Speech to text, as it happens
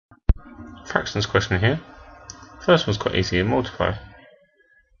fractions question here. First one's quite easy. You multiply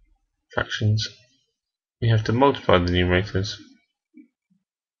fractions. You have to multiply the numerators,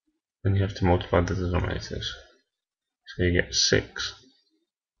 and you have to multiply the denominators. So you get 6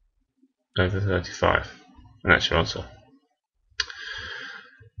 over 35, and that's your answer.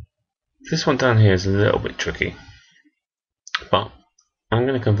 This one down here is a little bit tricky, but I'm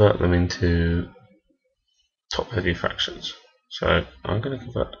going to convert them into top-heavy fractions. So I'm going to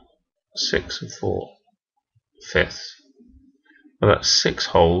convert 6 and 4/5. Well, that's 6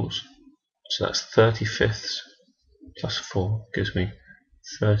 wholes, so that's 30/5 plus 4 gives me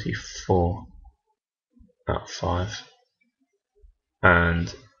 34 out of 5.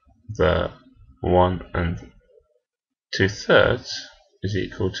 And the 1 and 2/3 is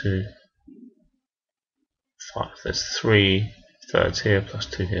equal to 5. There's 3/3 here plus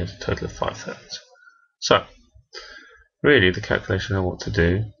 2 here, is a total of 5/3. So, really the calculation I want to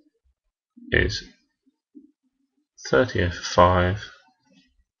do is 30 over 5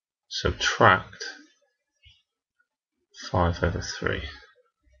 subtract 5 over 3.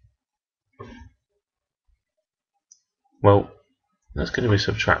 Well, that's going to be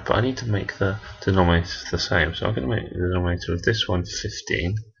subtract, but I need to make the denominators the same. So I'm going to make the denominator of this one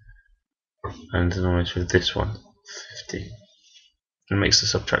 15 and the denominator of this one 15. It makes the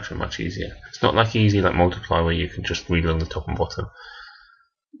subtraction much easier. It's not like easy like multiply where you can just read along the top and bottom.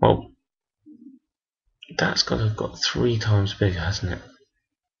 Well, that's got to have got 3 times bigger, hasn't it?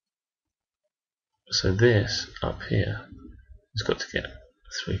 So this up here has got to get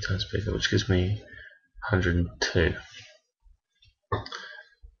 3 times bigger, which gives me 102.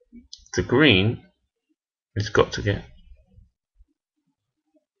 The green has got to get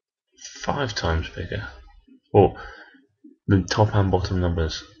 5 times bigger, or the top and bottom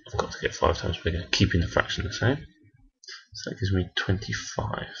numbers have got to get 5 times bigger, keeping the fraction the same. So that gives me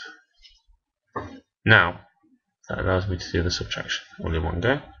 25. Now, that allows me to do the subtraction all in one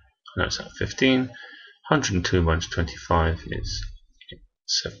go. Notice that 15, 102 minus 25 is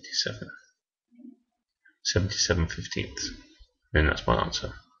 77. 77/15. Then that's my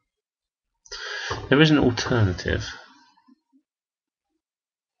answer. There is an alternative,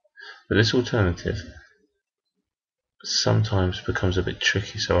 but this alternative sometimes becomes a bit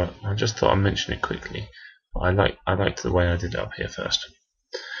tricky, so I just thought I'd mention it quickly. But I liked the way I did it up here first.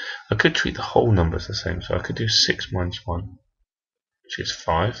 I could treat the whole numbers the same, so I could do 6 minus 1, which is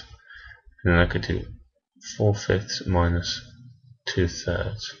 5, and then I could do 4/5 minus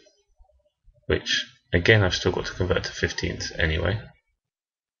 2/3, which again I've still got to convert to 15ths anyway,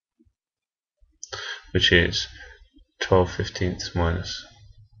 which is 12/15 minus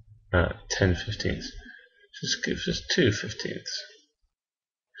 10/15, which gives us 2/15.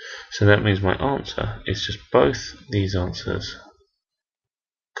 So that means my answer is just both these answers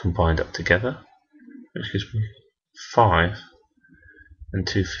combined up together, which gives me 5 and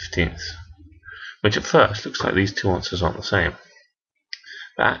 2/15, which at first looks like these two answers aren't the same,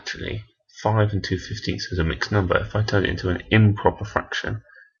 but actually 5 and 2/15 is a mixed number. If I turn it into an improper fraction,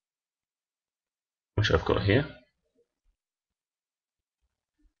 which I've got here,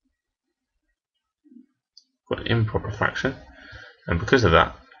 got an improper fraction, and because of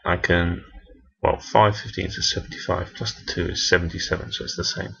that I can, well, 5/15 is 75 plus the 2 is 77, so it's the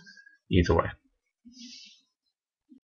same either way.